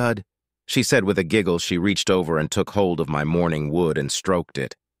morning, stud. She said with a giggle. She reached over and took hold of my morning wood and stroked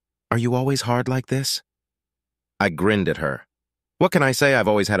it. Are you always hard like this? I grinned at her. What can I say? I've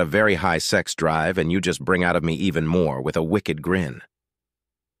always had a very high sex drive, and you just bring out of me even more with a wicked grin.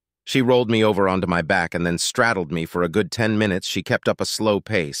 She rolled me over onto my back and then straddled me for a good 10 minutes. She kept up a slow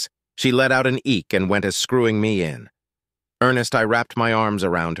pace. She let out an eek and went as screwing me in. Earnest, I wrapped my arms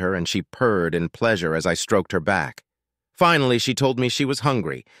around her, and she purred in pleasure as I stroked her back. Finally, she told me she was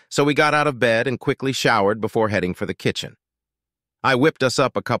hungry, so we got out of bed and quickly showered before heading for the kitchen. I whipped us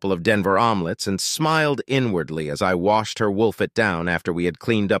up a couple of Denver omelets and smiled inwardly as I watched her wolf it down. After we had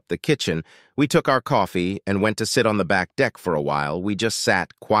cleaned up the kitchen, we took our coffee and went to sit on the back deck for a while. We just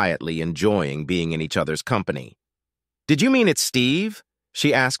sat quietly, enjoying being in each other's company. Did you mean it's Steve?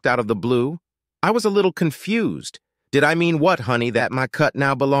 She asked out of the blue. I was a little confused. Did I mean what, honey, that my cut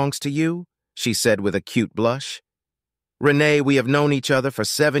now belongs to you? She said with a cute blush. Renee, we have known each other for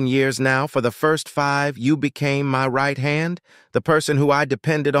 7 years now. For the first 5, you became my right hand. The person who I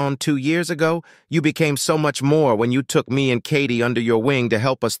depended on 2 years ago, you became so much more when you took me and Katie under your wing to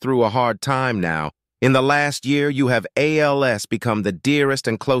help us through a hard time now. In the last year, you have ALS become the dearest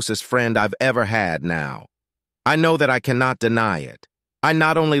and closest friend I've ever had now. I know that I cannot deny it. I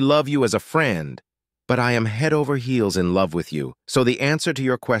not only love you as a friend, but I am head over heels in love with you. So the answer to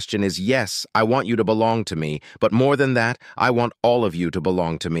your question is yes, I want you to belong to me. But more than that, I want all of you to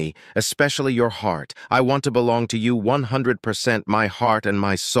belong to me, especially your heart. I want to belong to you 100%, my heart and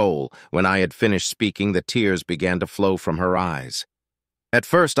my soul. When I had finished speaking, the tears began to flow from her eyes. At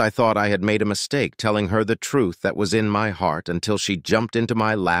first, I thought I had made a mistake telling her the truth that was in my heart until she jumped into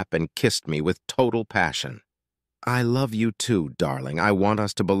my lap and kissed me with total passion. I love you too, darling. I want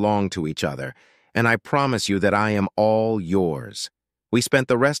us to belong to each other. And I promise you that I am all yours. We spent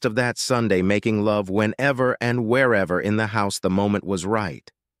the rest of that Sunday making love whenever and wherever in the house the moment was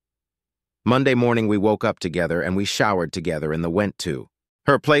right. Monday morning we woke up together and we showered together in the went-to,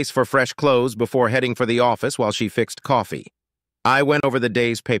 her place for fresh clothes before heading for the office while she fixed coffee. I went over the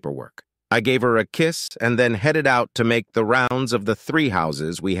day's paperwork. I gave her a kiss and then headed out to make the rounds of the 3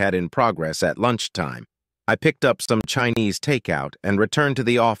 houses we had in progress at lunchtime. I picked up some Chinese takeout and returned to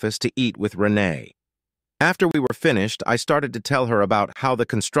the office to eat with Renee. After we were finished, I started to tell her about how the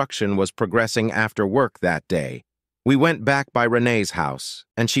construction was progressing after work that day. We went back by Renee's house,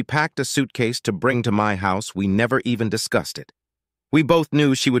 and she packed a suitcase to bring to my house. We never even discussed it. We both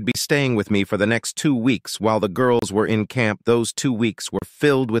knew she would be staying with me for the next 2 weeks while the girls were in camp. Those 2 weeks were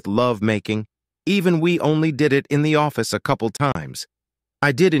filled with love-making. Even we only did it in the office a couple times.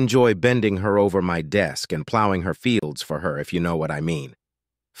 I did enjoy bending her over my desk and plowing her fields for her, if you know what I mean.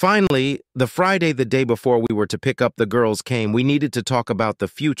 Finally, the Friday the day before we were to pick up the girls came. We needed to talk about the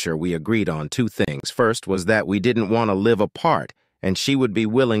future. We agreed on 2 things. First was that we didn't want to live apart, and she would be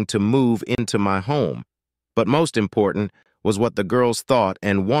willing to move into my home. But most important was what the girls thought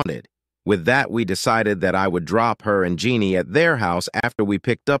and wanted. With that, we decided that I would drop her and Jeannie at their house after we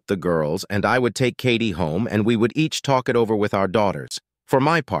picked up the girls, and I would take Katie home, and we would each talk it over with our daughters. For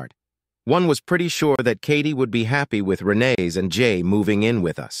my part, one was pretty sure that Katie would be happy with Renee's and Jay moving in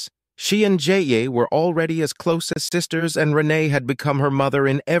with us. She and Jay were already as close as sisters, and Renee had become her mother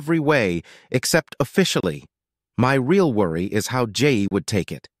in every way, except officially. My real worry is how Jay would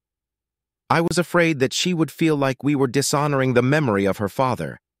take it. I was afraid that she would feel like we were dishonoring the memory of her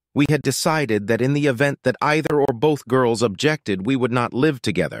father. We had decided that in the event that either or both girls objected, we would not live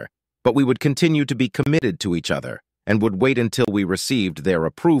together, but we would continue to be committed to each other, and would wait until we received their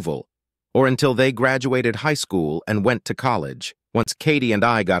approval, or until they graduated high school and went to college. Once Katie and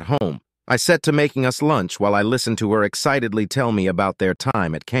I got home, I set to making us lunch while I listened to her excitedly tell me about their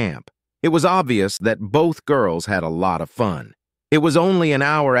time at camp. It was obvious that both girls had a lot of fun. It was only an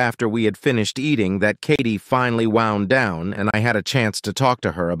hour after we had finished eating that Katie finally wound down, and I had a chance to talk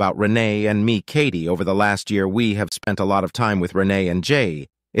to her about Renee and me. Katie, over the last year we have spent a lot of time with Renee and Jay.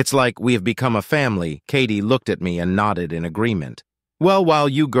 It's like we have become a family. Katie looked at me and nodded in agreement. Well, while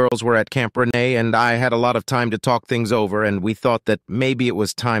you girls were at Camp Renee and I had a lot of time to talk things over, and we thought that maybe it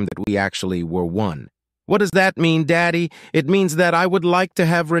was time that we actually were one. What does that mean, Daddy? It means that I would like to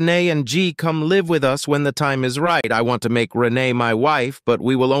have Renee and G come live with us when the time is right. I want to make Renee my wife, but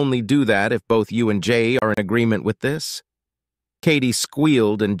we will only do that if both you and Jay are in agreement with this. Katie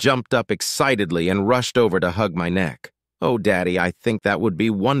squealed and jumped up excitedly and rushed over to hug my neck. Oh, Daddy, I think that would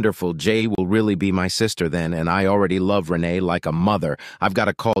be wonderful. Jay will really be my sister then, and I already love Renee like a mother. I've got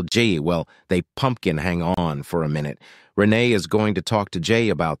to call Jay. Well, they pumpkin hang on for a minute. Renee is going to talk to Jay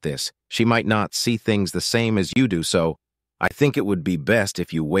about this. She might not see things the same as you do, so I think it would be best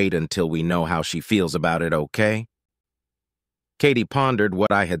if you wait until we know how she feels about it, okay? Katie pondered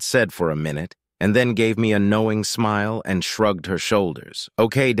what I had said for a minute, and then gave me a knowing smile and shrugged her shoulders.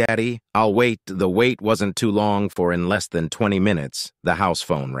 Okay, Daddy, I'll wait. The wait wasn't too long, for in less than 20 minutes, the house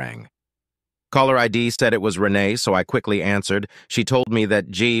phone rang. Caller ID said it was Renee, so I quickly answered. She told me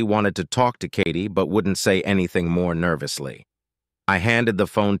that G wanted to talk to Katie, but wouldn't say anything more nervously. I handed the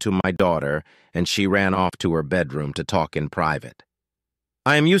phone to my daughter, and she ran off to her bedroom to talk in private.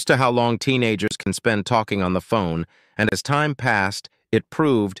 I am used to how long teenagers can spend talking on the phone, and as time passed, it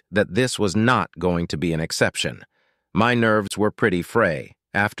proved that this was not going to be an exception. My nerves were pretty fray.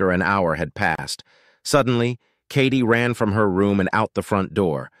 After an hour had passed, suddenly, Katie ran from her room and out the front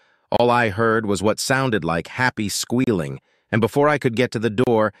door. All I heard was what sounded like happy squealing, and before I could get to the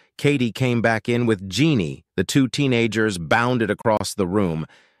door, Katie came back in with Jeannie. The 2 teenagers bounded across the room,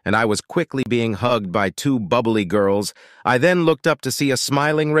 and I was quickly being hugged by two bubbly girls, I then looked up to see a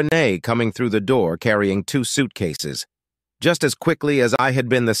smiling Renee coming through the door carrying two suitcases. Just as quickly as I had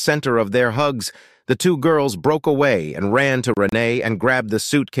been the center of their hugs, the two girls broke away and ran to Renee and grabbed the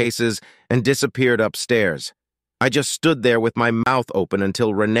suitcases and disappeared upstairs. I just stood there with my mouth open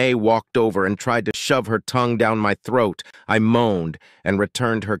until Renee walked over and tried to shove her tongue down my throat. I moaned and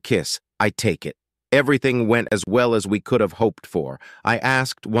returned her kiss. I take it. Everything went as well as we could have hoped for. I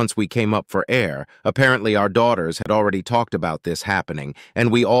asked once we came up for air. Apparently our daughters had already talked about this happening,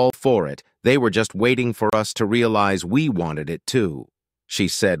 and we all for it. They were just waiting for us to realize we wanted it too, she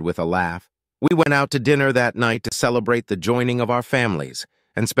said with a laugh. We went out to dinner that night to celebrate the joining of our families,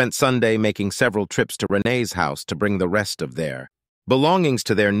 and spent Sunday making several trips to Renee's house to bring the rest of their belongings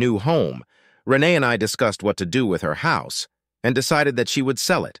to their new home. Renee and I discussed what to do with her house, and decided that she would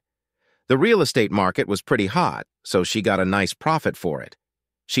sell it. The real estate market was pretty hot, so she got a nice profit for it.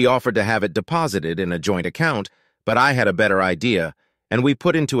 She offered to have it deposited in a joint account, but I had a better idea, and we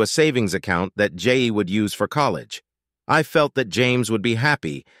put into a savings account that Jay would use for college. I felt that James would be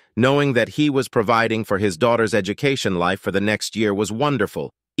happy, knowing that he was providing for his daughter's education life for the next year was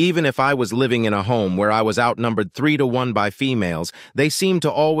wonderful. Even if I was living in a home where I was outnumbered 3-to-1 by females, they seemed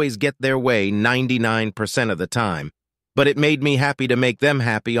to always get their way 99% of the time. But it made me happy to make them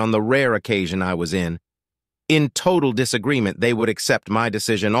happy on the rare occasion I was in. In total disagreement, they would accept my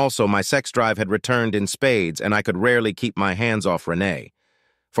decision. Also, my sex drive had returned in spades, and I could rarely keep my hands off Renee.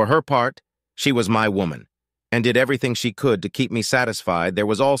 For her part, she was my woman, and did everything she could to keep me satisfied. There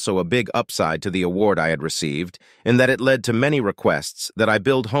was also a big upside to the award I had received, in that it led to many requests that I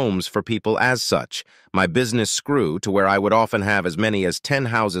build homes for people as such. My business grew to where I would often have as many as 10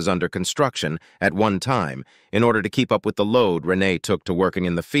 houses under construction at one time, in order to keep up with the load Renee took to working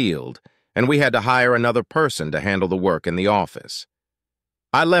in the field, and we had to hire another person to handle the work in the office.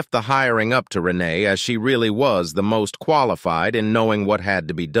 I left the hiring up to Renee, as she really was the most qualified in knowing what had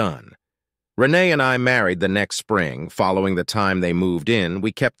to be done. Renee and I married the next spring. Following the time they moved in,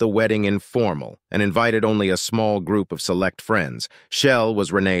 we kept the wedding informal and invited only a small group of select friends. Shell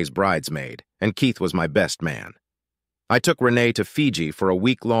was Renee's bridesmaid, and Keith was my best man. I took Renee to Fiji for a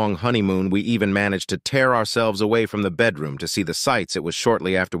week-long honeymoon. We even managed to tear ourselves away from the bedroom to see the sights. It was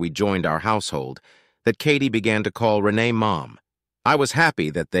shortly after we joined our household that Katie began to call Renee Mom. I was happy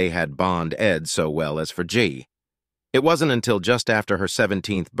that they had bond Ed so well as for G. It wasn't until just after her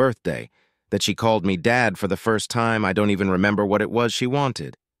 17th birthday that she called me Dad for the first time. I don't even remember what it was she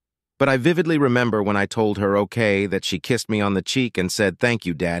wanted. But I vividly remember when I told her okay, that she kissed me on the cheek and said, "Thank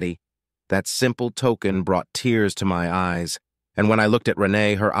you, Daddy." That simple token brought tears to my eyes, and when I looked at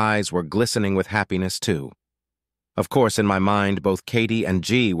Renee, her eyes were glistening with happiness too. Of course, in my mind, both Katie and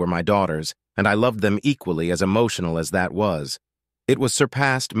G were my daughters, and I loved them equally, as emotional as that was. It was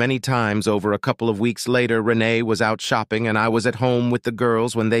surpassed many times over. A couple of weeks later, Renee was out shopping, and I was at home with the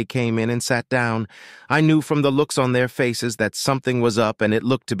girls when they came in and sat down. I knew from the looks on their faces that something was up, and it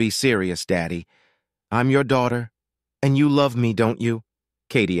looked to be serious. "Daddy, I'm your daughter, and you love me, don't you?"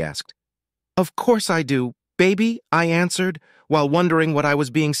 Katie asked. "Of course I do, baby," I answered, while wondering what I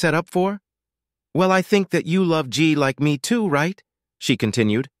was being set up for. "Well, I think that you love G like me too, right?" she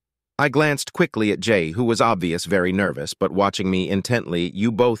continued. I glanced quickly at Jay, who was obvious very nervous, but watching me intently.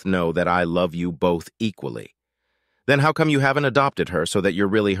 "You both know that I love you both equally." "Then how come you haven't adopted her so that you're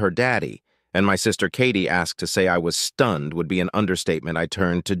really her daddy?" And my sister Katie asked. To say I was stunned would be an understatement. I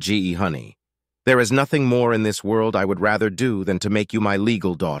turned to G. "Honey, there is nothing more in this world I would rather do than to make you my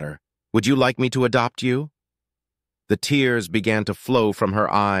legal daughter. Would you like me to adopt you?" The tears began to flow from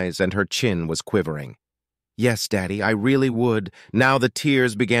her eyes, and her chin was quivering. "Yes, Daddy, I really would." Now the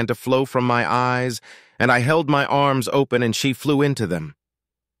tears began to flow from my eyes, and I held my arms open and she flew into them.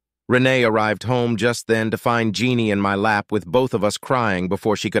 Renee arrived home just then to find Jeannie in my lap with both of us crying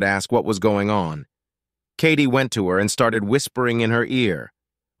before she could ask what was going on. Katie went to her and started whispering in her ear.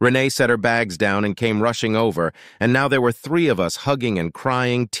 Renee set her bags down and came rushing over, and now there were 3 of us hugging and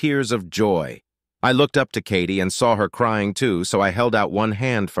crying tears of joy. I looked up to Katie and saw her crying too, so I held out one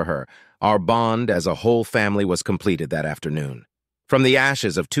hand for her. Our bond as a whole family was completed that afternoon. From the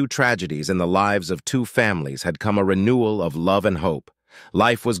ashes of 2 tragedies in the lives of 2 families had come a renewal of love and hope.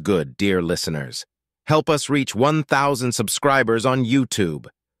 Life was good, dear listeners. Help us reach 1,000 subscribers on YouTube.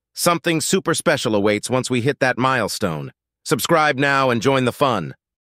 Something super special awaits once we hit that milestone. Subscribe now and join the fun.